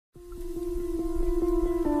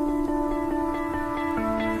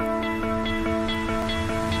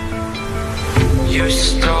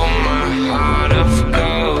stole my heart of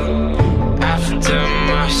gold after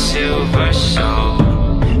my silver soul.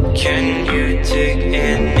 Can you dig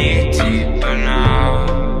any deeper now?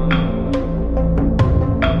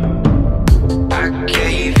 I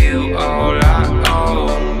gave you all I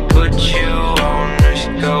own, put you on this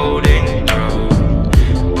golden throne,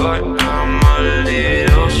 but I'm a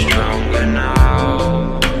little stronger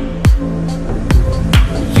now.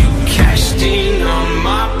 You cashed in on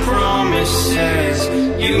my promises,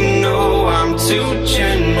 you know I'm too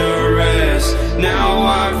generous. Now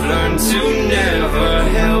I've learned to never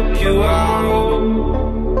help you out,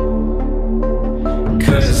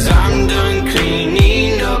 'cause I'm done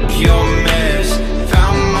cleaning up your mess.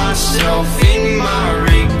 Found myself in my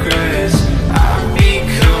regrets. I've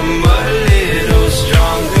become a little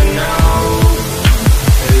stronger now,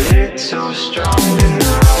 a little stronger now.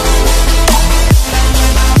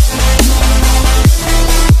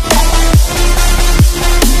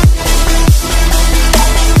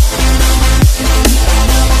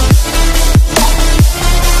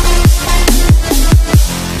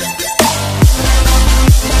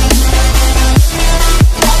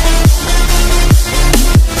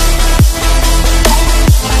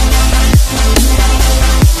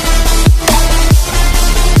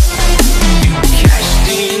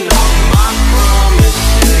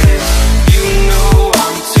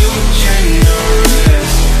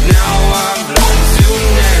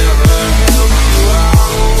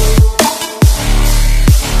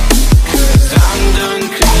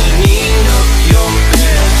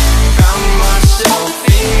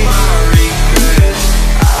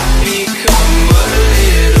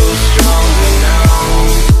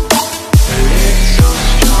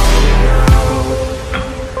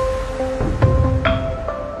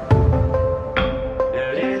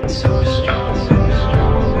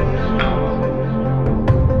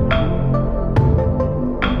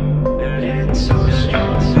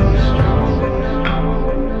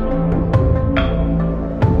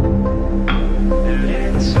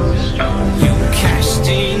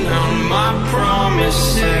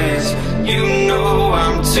 You know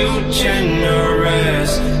I'm too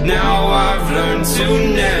generous. Now I've learned to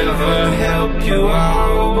never help you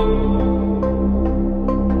out,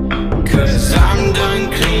 'cause I'm done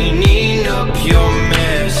cleaning up your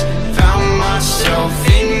mess. Found myself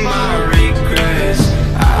in my regrets.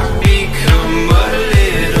 I've become a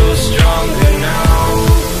little stronger now,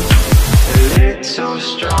 a little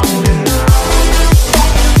stronger now.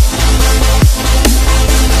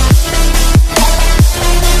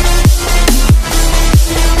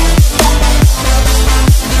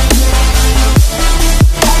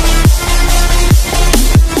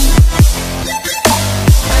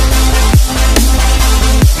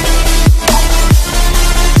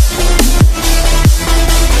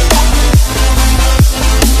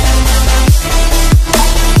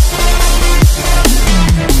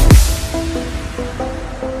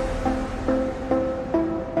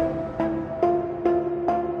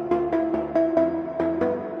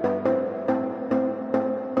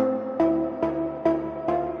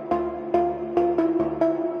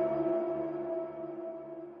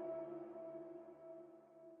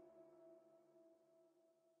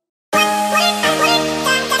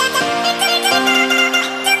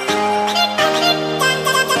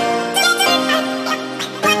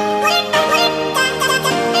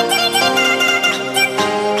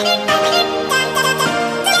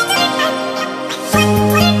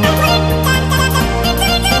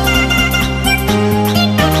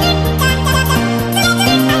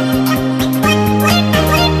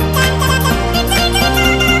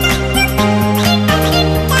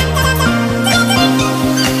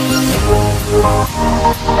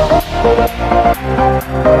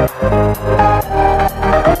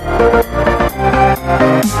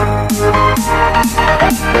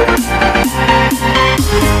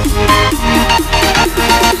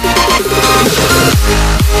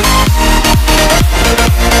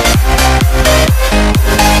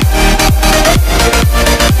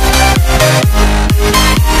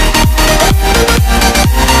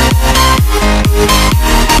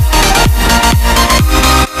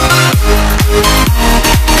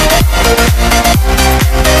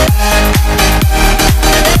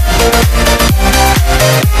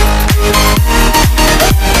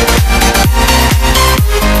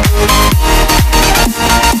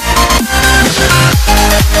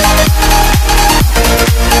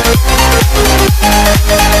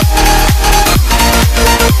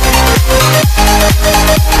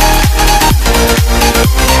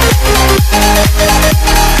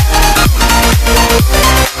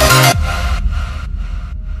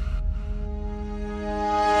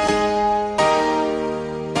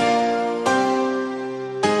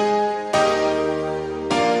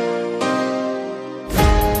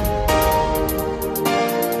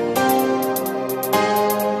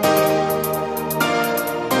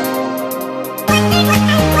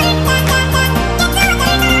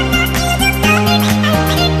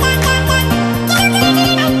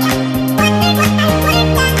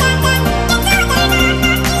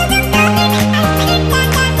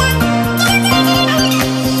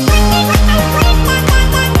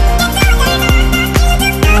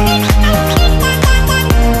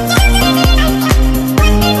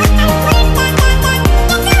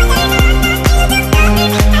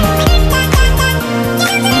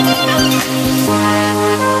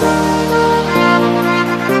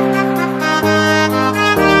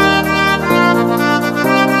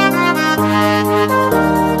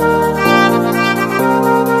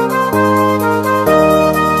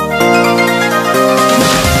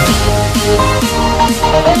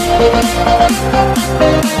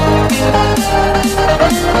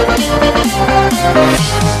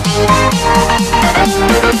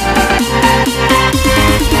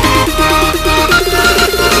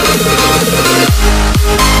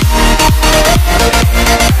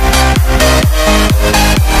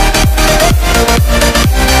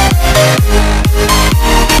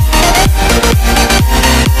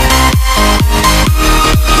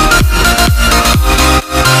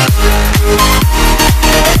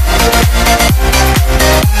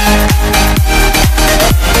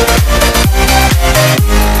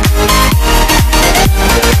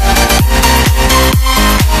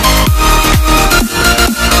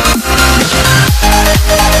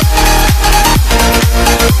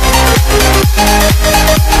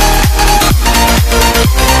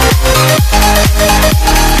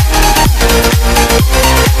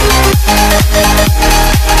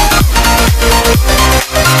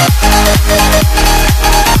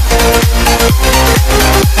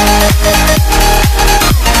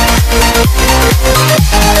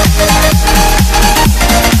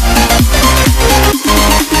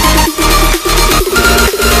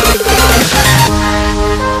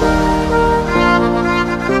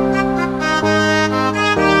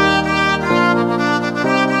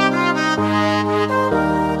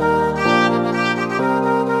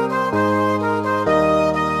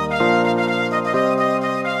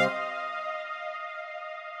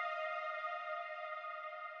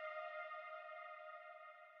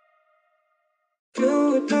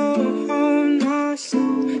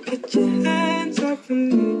 soul. Get your hands off of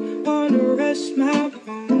me. Wanna rest my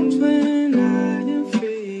bones when I am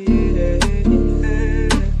free.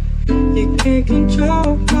 You can't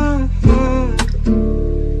control my heart.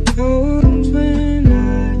 Bones when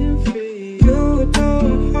I am free. You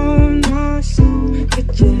don't own my soul.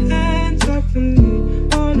 Get your hands off of me.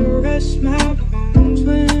 Wanna rest my bones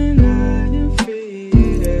when I am free.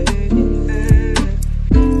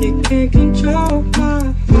 You can't control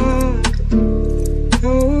my heart.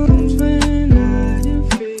 Bones when I am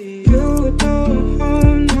free. You don't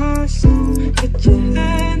own my soul. Get your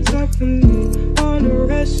hands off of me. Wanna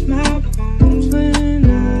rest my bones when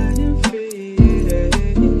I am free.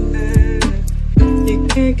 You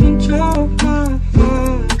can't control my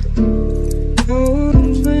heart.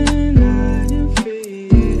 Bones when I am free.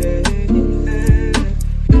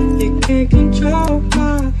 You can't control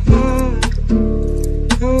my heart.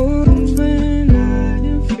 Bones when I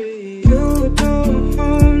am free. You don't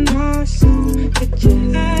own my soul. Get your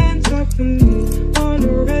hands off of me.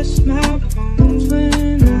 Wanna rest my bones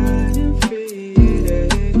when I am free.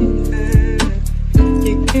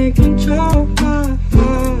 You can't control my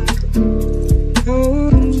heart.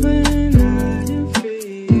 Bones when I am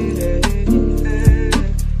free.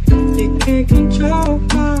 You can't control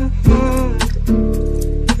my heart.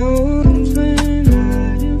 Bones when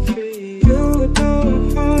I am free. You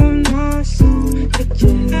don't own my soul. Get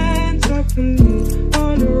your hands off of me.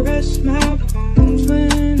 Wanna rest my bones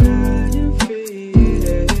when I am free.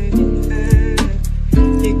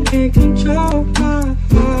 You can't control my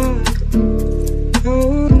heart.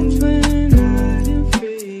 Bones when I am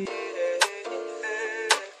free.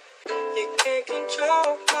 You can't control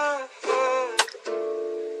my heart.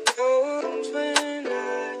 Bones when I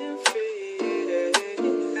am free.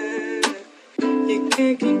 You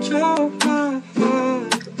can't control my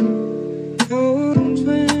heart. Bones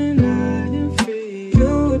when I am free.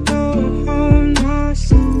 You don't own my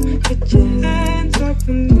soul. Get your hands off of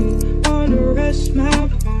me. Wanna rest my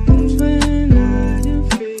bones when I am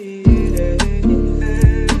free.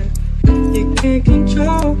 You can't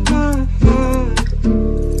control my heart.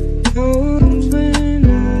 Bones when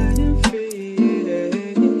I am free.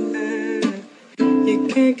 You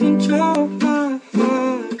can't control my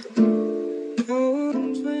heart.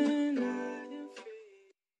 Bones when I am free.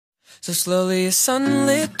 So slowly a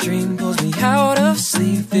sunlit dream pulls me out of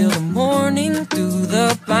sleep. Feel the morning through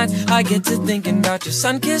the blinds. I get to thinking about your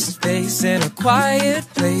sun-kissed face in a quiet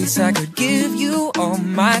place. I could give you all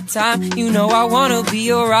my time. You know I wanna be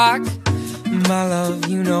your rock, my love.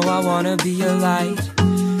 You know I wanna be your light.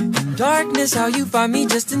 In darkness, how you find me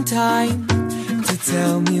just in time to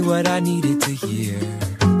tell me what I needed to hear.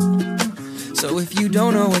 So if you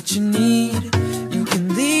don't know what you need, you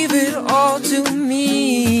can leave it all to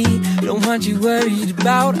me. Don't want you worried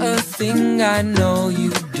about a thing. I know you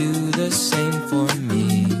do the same for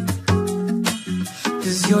me.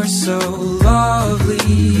 'Cause you're so lovely,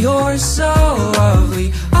 you're so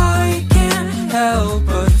lovely. I can't help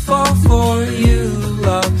but fall for you,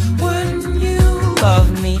 love. When you love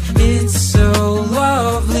me, it's so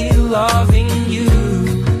lovely loving you.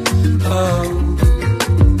 Oh,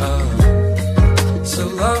 oh, so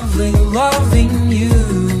lovely loving you.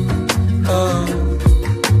 Oh,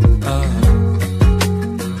 oh.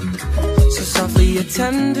 So softly a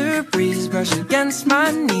tender breeze brush against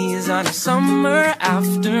my knees on a summer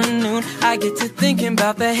afternoon. I get to thinking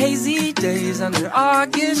about the hazy days under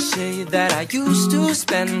August shade that I used to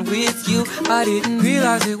spend with you. I didn't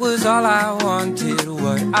realize it was all I wanted.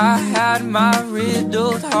 What I had, my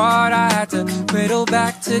riddled heart, I had to cradle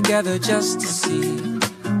back together just to see.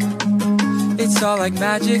 It's all like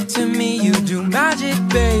magic to me. You do magic,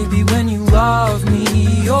 baby, when you love me.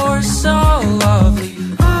 You're so lovely.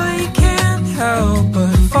 I can't help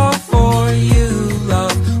but fall for you,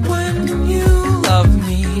 love. When you love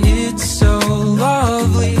me, it's so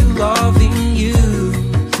lovely loving you.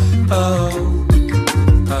 Oh,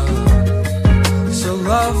 oh, so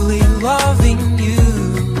lovely loving you.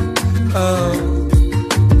 Oh,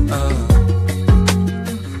 oh.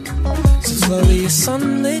 So slowly a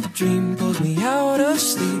sunlit dream pulls me out of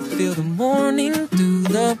sleep. Feel the morning through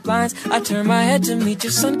the blinds. I turn my head to meet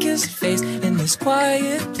your sun-kissed face. In this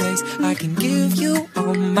quiet place, I can give you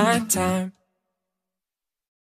all my time.